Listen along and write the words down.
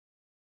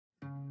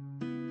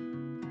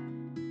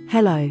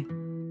Hello.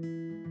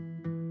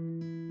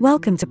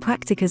 Welcome to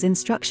Praktika's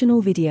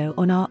instructional video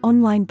on our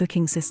online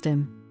booking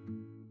system.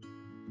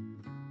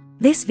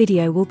 This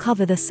video will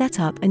cover the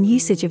setup and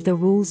usage of the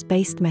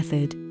rules-based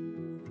method.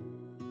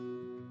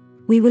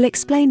 We will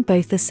explain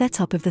both the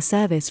setup of the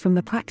service from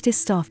the practice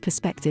staff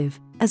perspective,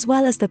 as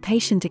well as the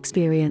patient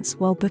experience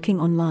while booking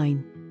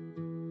online.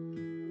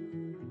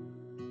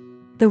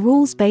 The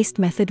rules-based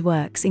method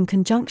works in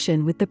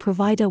conjunction with the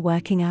provider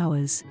working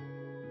hours.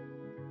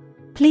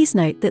 Please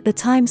note that the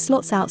time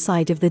slots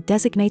outside of the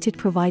designated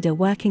provider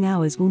working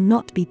hours will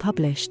not be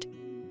published.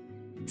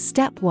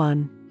 Step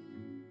 1.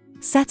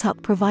 Set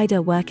up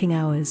provider working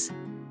hours.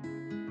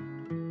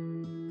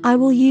 I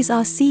will use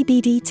our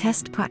CBD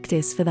test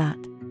practice for that.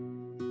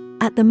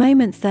 At the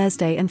moment,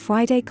 Thursday and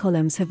Friday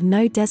columns have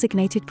no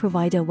designated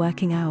provider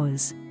working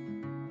hours.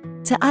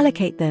 To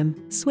allocate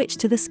them, switch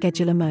to the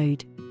scheduler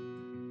mode.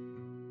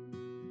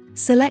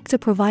 Select a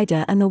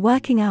provider and the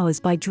working hours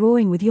by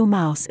drawing with your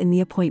mouse in the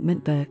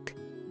appointment book.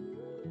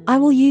 I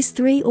will use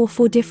 3 or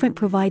 4 different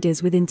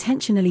providers with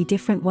intentionally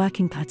different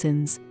working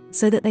patterns,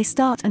 so that they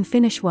start and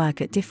finish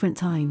work at different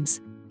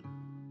times.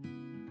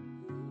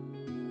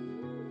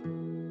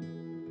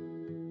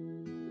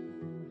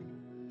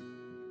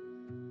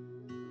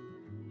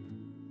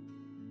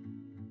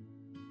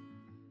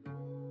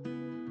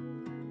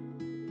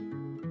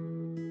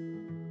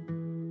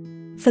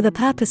 For the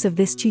purpose of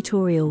this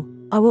tutorial,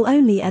 I will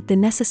only add the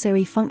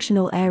necessary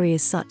functional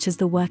areas such as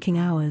the working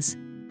hours.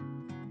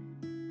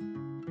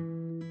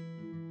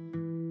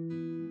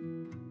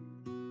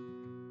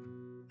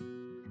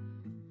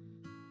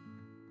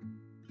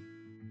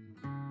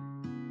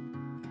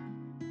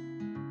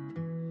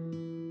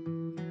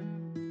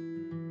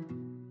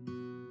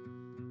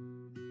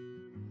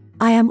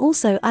 I am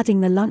also adding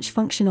the lunch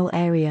functional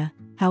area,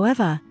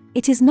 however,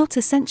 it is not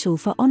essential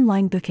for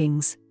online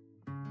bookings.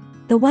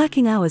 The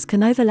working hours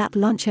can overlap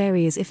lunch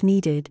areas if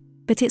needed,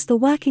 but it's the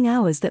working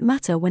hours that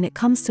matter when it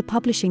comes to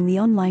publishing the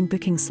online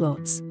booking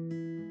slots.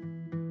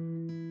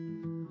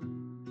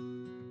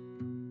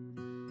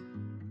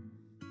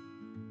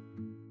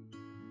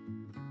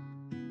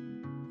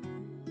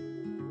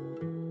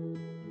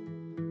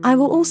 I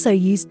will also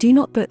use Do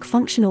Not Book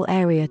functional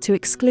area to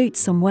exclude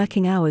some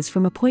working hours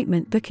from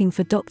appointment booking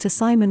for Dr.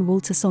 Simon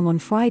Waltersong on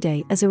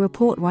Friday as a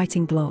report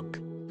writing block.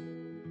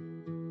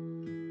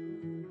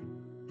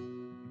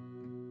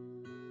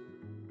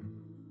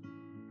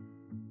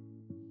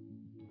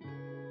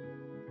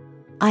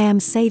 I am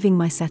saving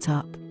my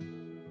setup.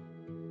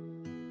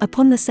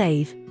 Upon the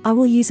save, I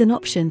will use an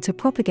option to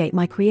propagate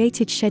my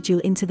created schedule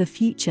into the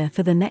future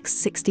for the next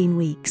 16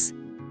 weeks.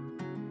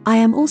 I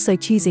am also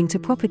choosing to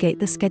propagate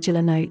the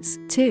scheduler notes,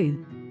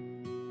 too.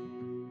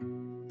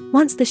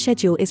 Once the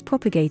schedule is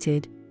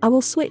propagated, I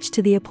will switch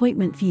to the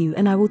appointment view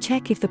and I will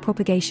check if the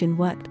propagation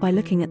worked by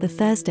looking at the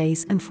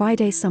Thursdays and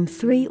Fridays some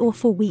 3 or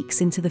 4 weeks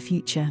into the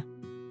future.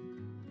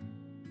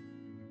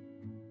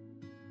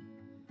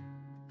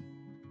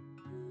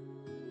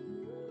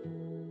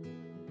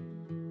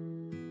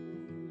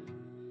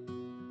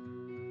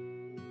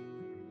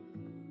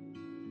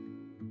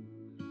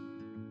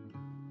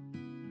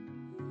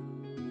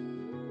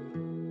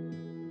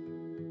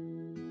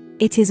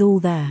 It is all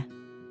there.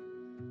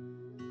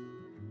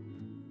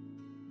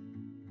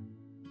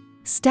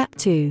 Step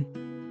 2.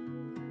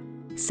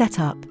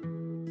 Setup.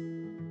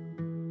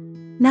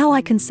 Now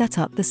I can set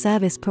up the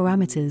service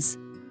parameters.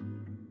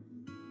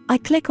 I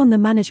click on the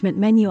Management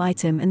menu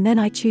item and then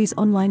I choose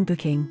Online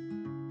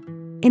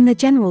Booking. In the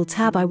General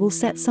tab I will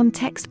set some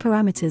text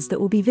parameters that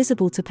will be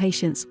visible to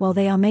patients while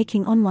they are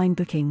making online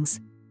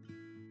bookings.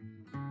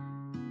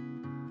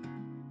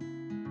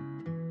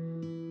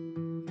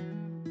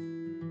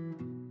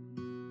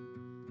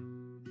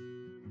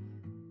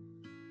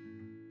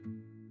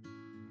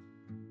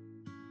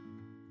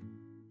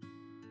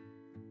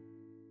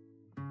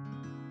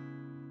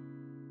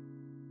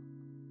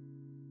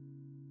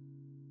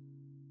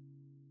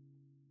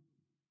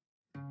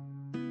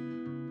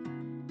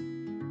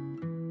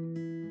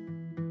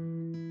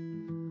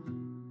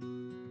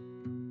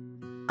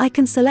 I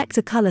can select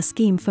a color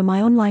scheme for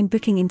my online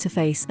booking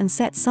interface and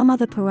set some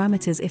other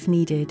parameters if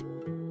needed.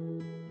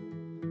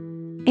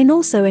 In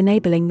also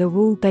enabling the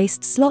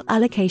rule-based slot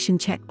allocation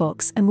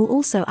checkbox and will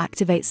also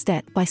activate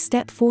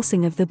step-by-step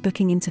forcing of the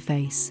booking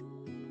interface.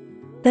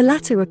 The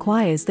latter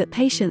requires that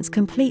patients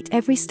complete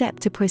every step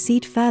to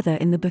proceed further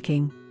in the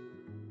booking.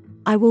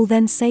 I will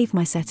then save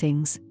my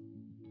settings.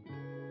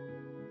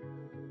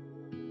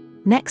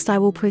 Next I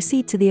will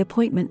proceed to the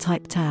Appointment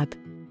Type tab.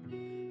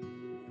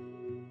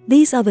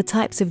 These are the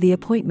types of the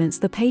appointments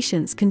the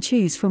patients can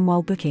choose from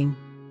while booking.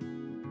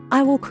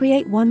 I will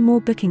create one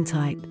more booking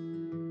type.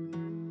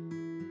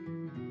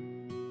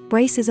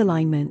 Braces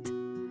alignment.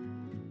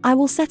 I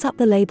will set up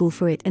the label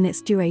for it and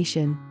its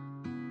duration.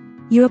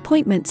 Your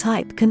appointment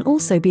type can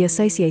also be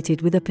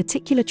associated with a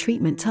particular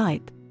treatment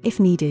type, if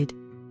needed.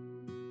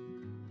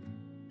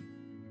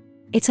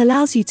 It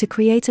allows you to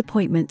create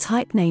appointment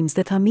type names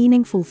that are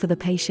meaningful for the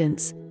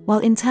patients, while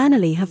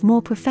internally have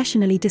more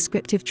professionally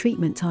descriptive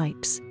treatment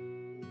types.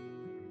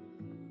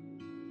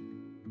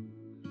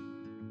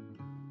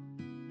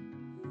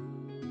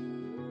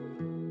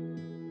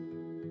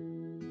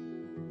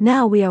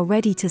 Now we are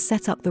ready to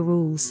set up the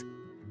rules.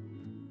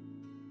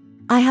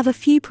 I have a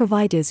few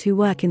providers who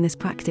work in this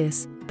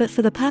practice, but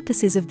for the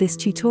purposes of this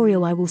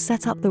tutorial I will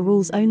set up the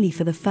rules only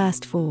for the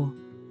first 4.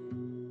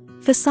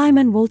 For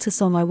Simon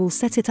Waltersong I will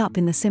set it up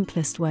in the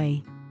simplest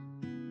way.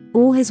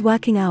 All his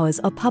working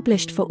hours are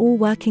published for all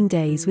working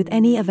days with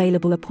any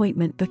available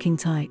appointment booking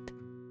type.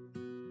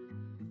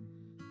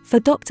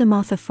 For Dr.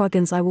 Martha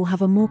Froggins I will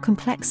have a more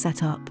complex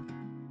setup.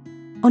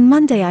 On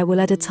Monday I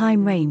will add a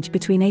time range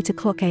between 8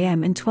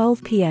 a.m. and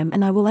 12 p.m.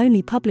 and I will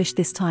only publish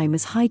this time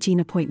as hygiene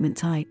appointment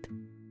type.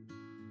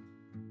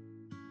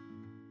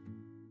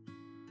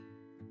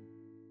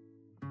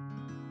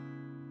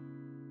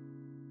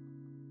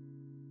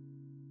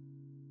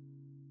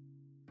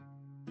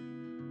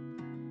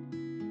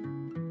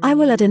 I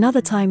will add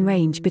another time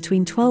range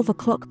between 12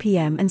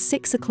 p.m. and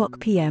 6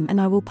 p.m. and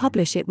I will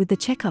publish it with the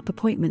checkup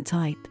appointment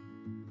type.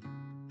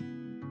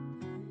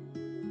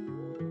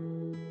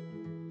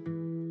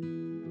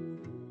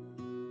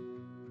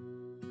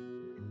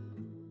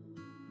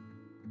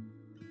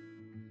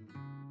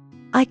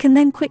 I can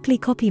then quickly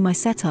copy my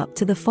setup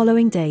to the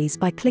following days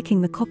by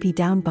clicking the Copy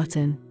Down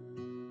button.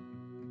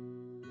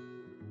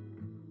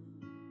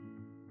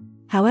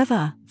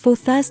 However, for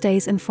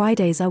Thursdays and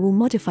Fridays I will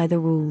modify the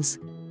rules.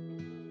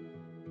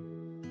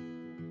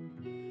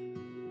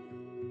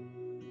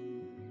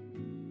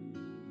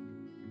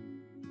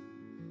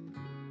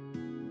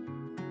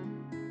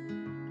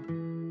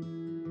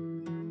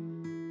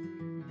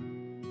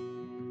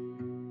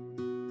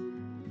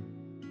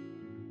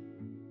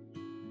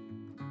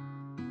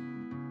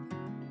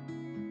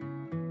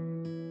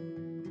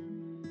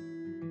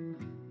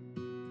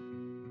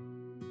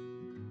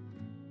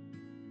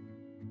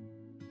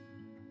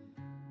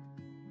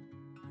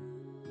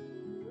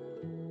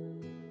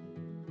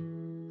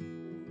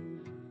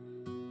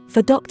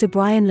 For Dr.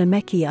 Brian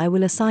Lemecki I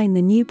will assign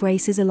the new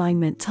braces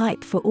alignment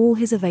type for all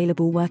his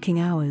available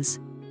working hours.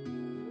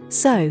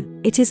 So,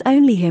 it is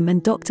only him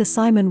and Dr.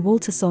 Simon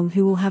Waltersong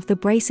who will have the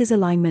braces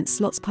alignment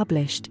slots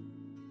published.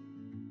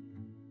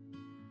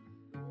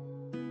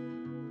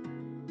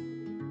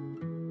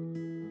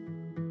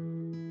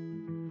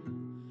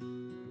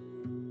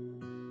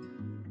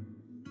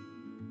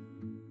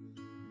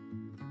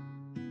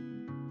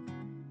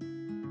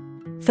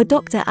 For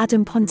Dr.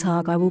 Adam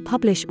Pontag I will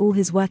publish all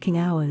his working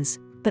hours,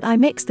 but I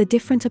mix the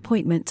different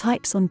appointment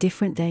types on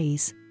different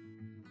days.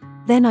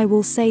 Then I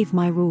will save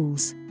my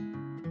rules.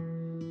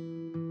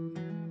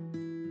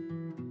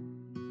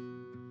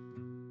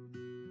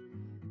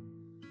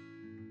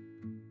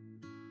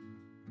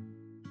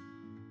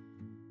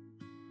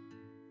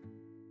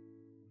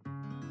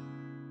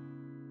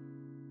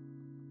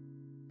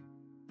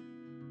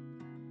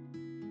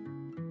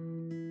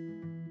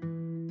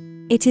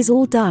 It is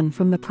all done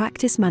from the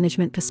practice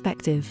management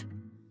perspective.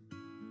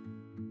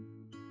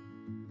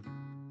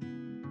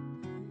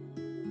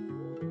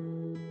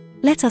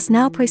 Let us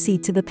now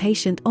proceed to the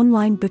patient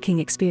online booking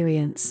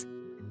experience.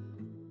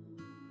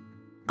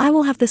 I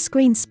will have the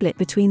screen split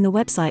between the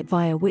website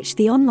via which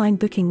the online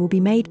booking will be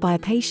made by a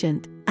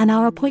patient and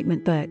our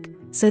appointment book,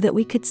 so that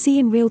we could see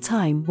in real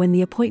time when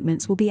the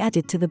appointments will be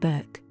added to the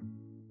book.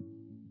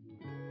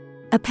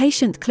 A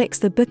patient clicks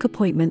the Book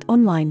Appointment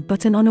Online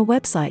button on a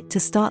website to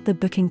start the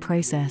booking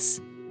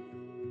process.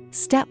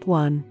 Step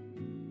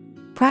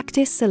 1.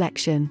 Practice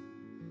selection.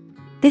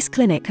 This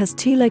clinic has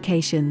 2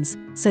 locations,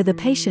 so the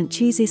patient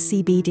chooses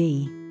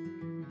CBD.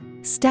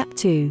 Step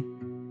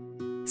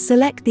 2.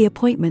 Select the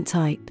appointment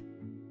type.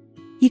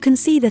 You can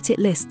see that it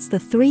lists the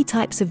 3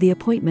 types of the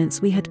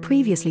appointments we had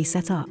previously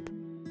set up.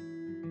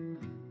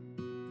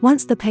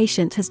 Once the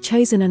patient has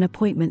chosen an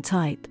appointment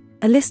type,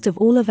 a list of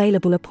all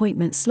available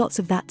appointment slots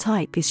of that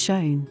type is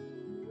shown.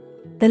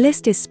 The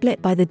list is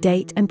split by the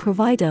date and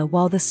provider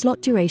while the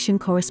slot duration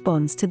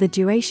corresponds to the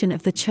duration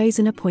of the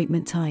chosen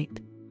appointment type.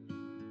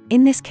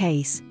 In this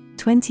case,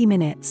 20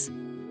 minutes.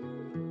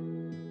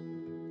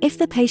 If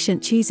the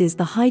patient chooses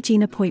the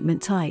hygiene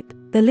appointment type,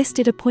 the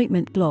listed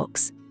appointment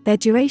blocks, their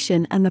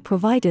duration and the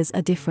providers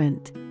are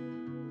different.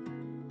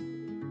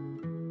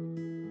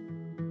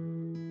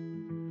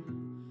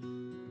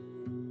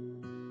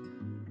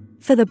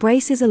 For the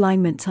braces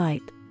alignment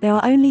type, there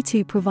are only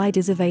 2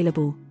 providers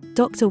available,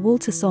 Dr.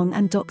 Waltersong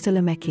and Dr.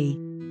 Lemecki.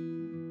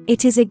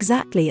 It is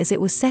exactly as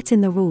it was set in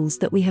the rules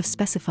that we have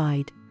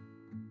specified.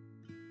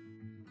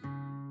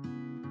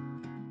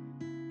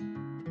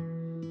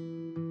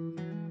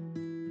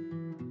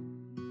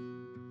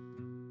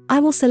 I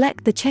will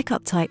select the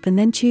checkup type and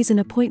then choose an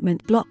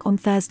appointment block on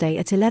Thursday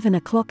at 11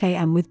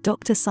 a.m. with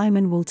Dr.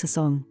 Simon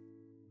Waltersong.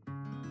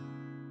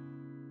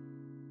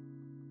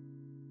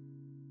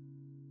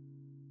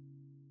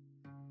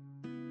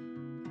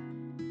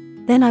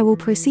 Then I will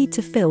proceed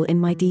to fill in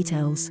my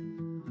details.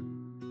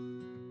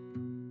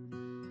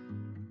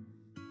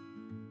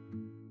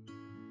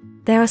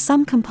 There are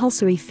some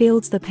compulsory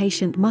fields the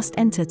patient must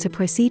enter to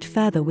proceed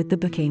further with the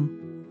booking.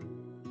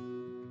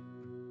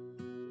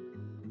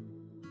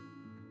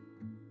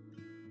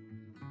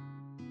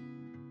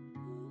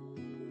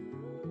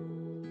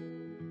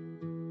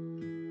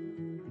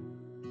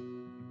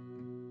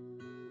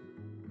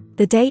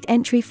 The date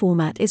entry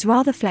format is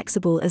rather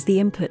flexible as the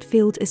input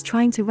field is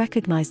trying to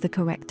recognize the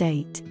correct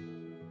date.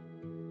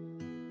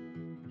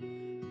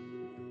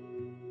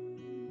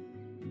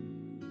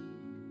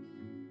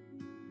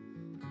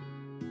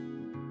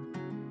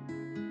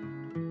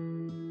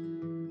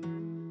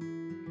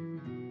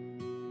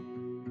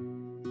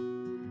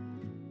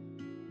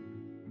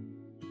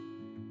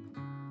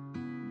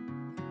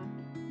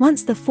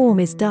 Once the form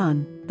is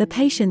done, the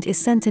patient is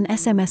sent an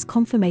SMS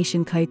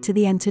confirmation code to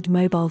the entered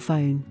mobile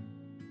phone.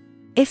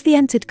 If the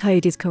entered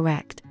code is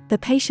correct, the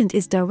patient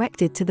is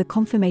directed to the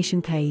confirmation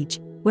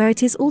page, where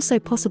it is also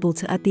possible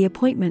to add the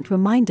appointment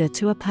reminder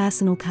to a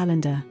personal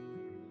calendar.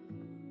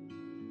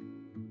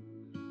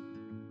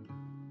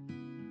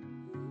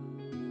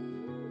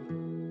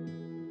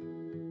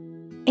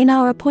 In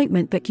our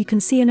appointment book you can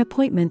see an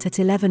appointment at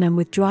 11 am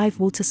with Drive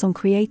Watersong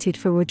created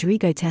for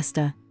Rodrigo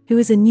Testa, who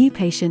is a new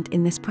patient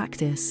in this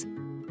practice.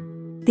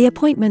 The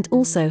appointment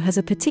also has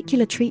a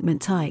particular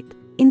treatment type,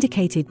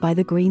 indicated by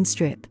the green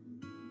strip.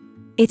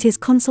 It is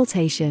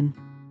consultation.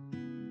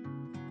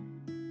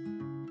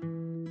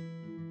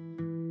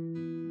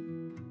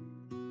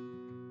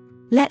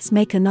 Let's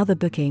make another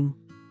booking.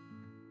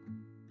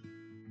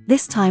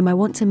 This time I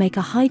want to make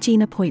a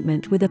hygiene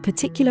appointment with a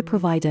particular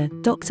provider,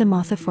 Dr.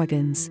 Martha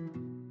Fruggins.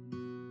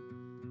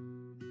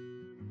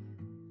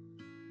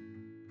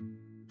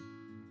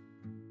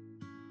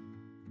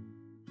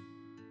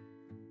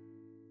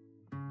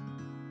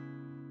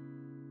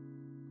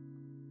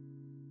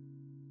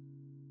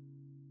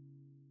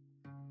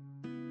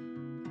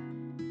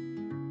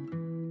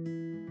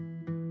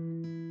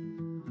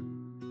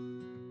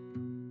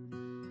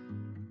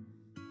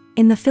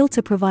 In the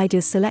Filter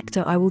Providers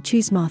selector I will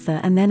choose Martha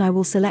and then I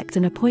will select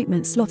an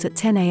appointment slot at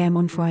 10 am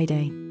on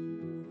Friday.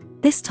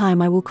 This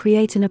time I will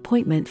create an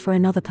appointment for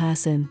another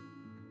person.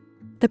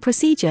 The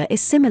procedure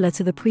is similar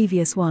to the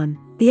previous one,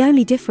 the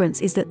only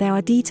difference is that there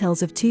are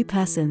details of two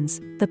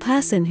persons, the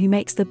person who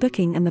makes the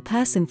booking and the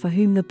person for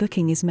whom the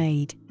booking is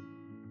made.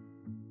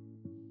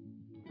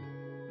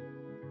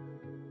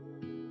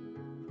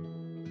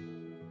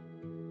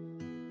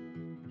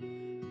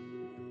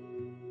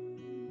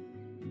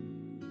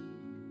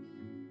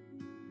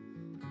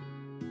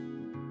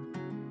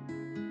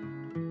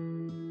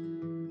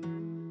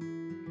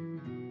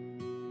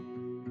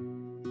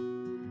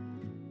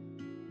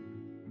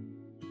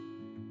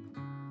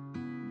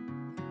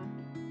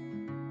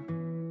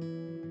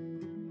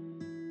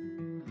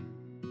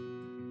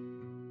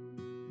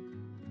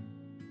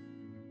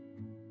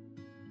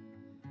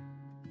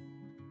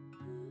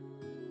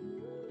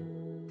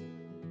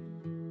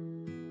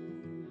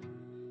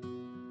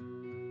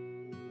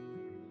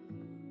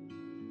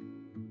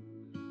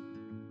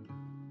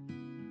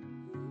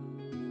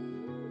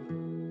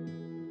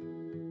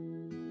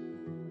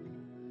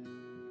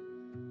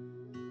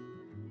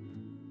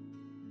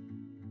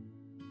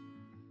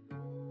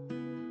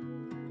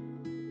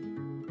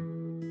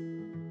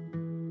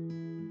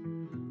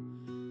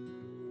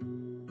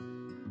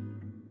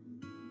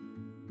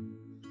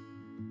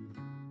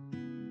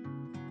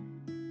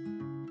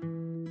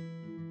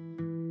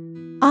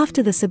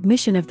 After the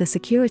submission of the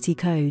security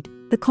code,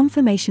 the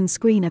confirmation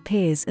screen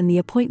appears and the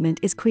appointment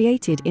is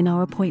created in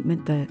our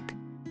appointment book.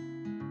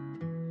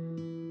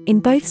 In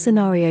both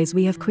scenarios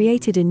we have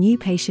created a new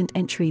patient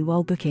entry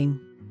while booking.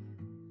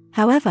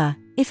 However,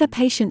 if a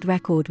patient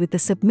record with the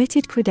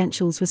submitted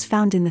credentials was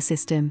found in the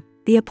system,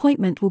 the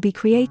appointment will be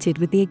created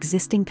with the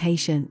existing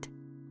patient.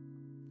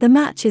 The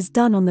match is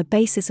done on the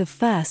basis of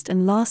first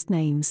and last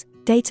names,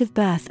 date of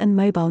birth and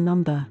mobile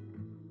number.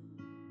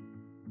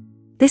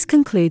 This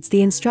concludes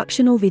the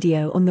instructional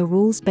video on the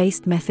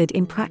rules-based method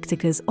in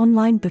Praktika's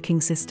online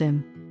booking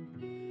system.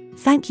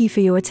 Thank you for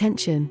your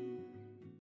attention.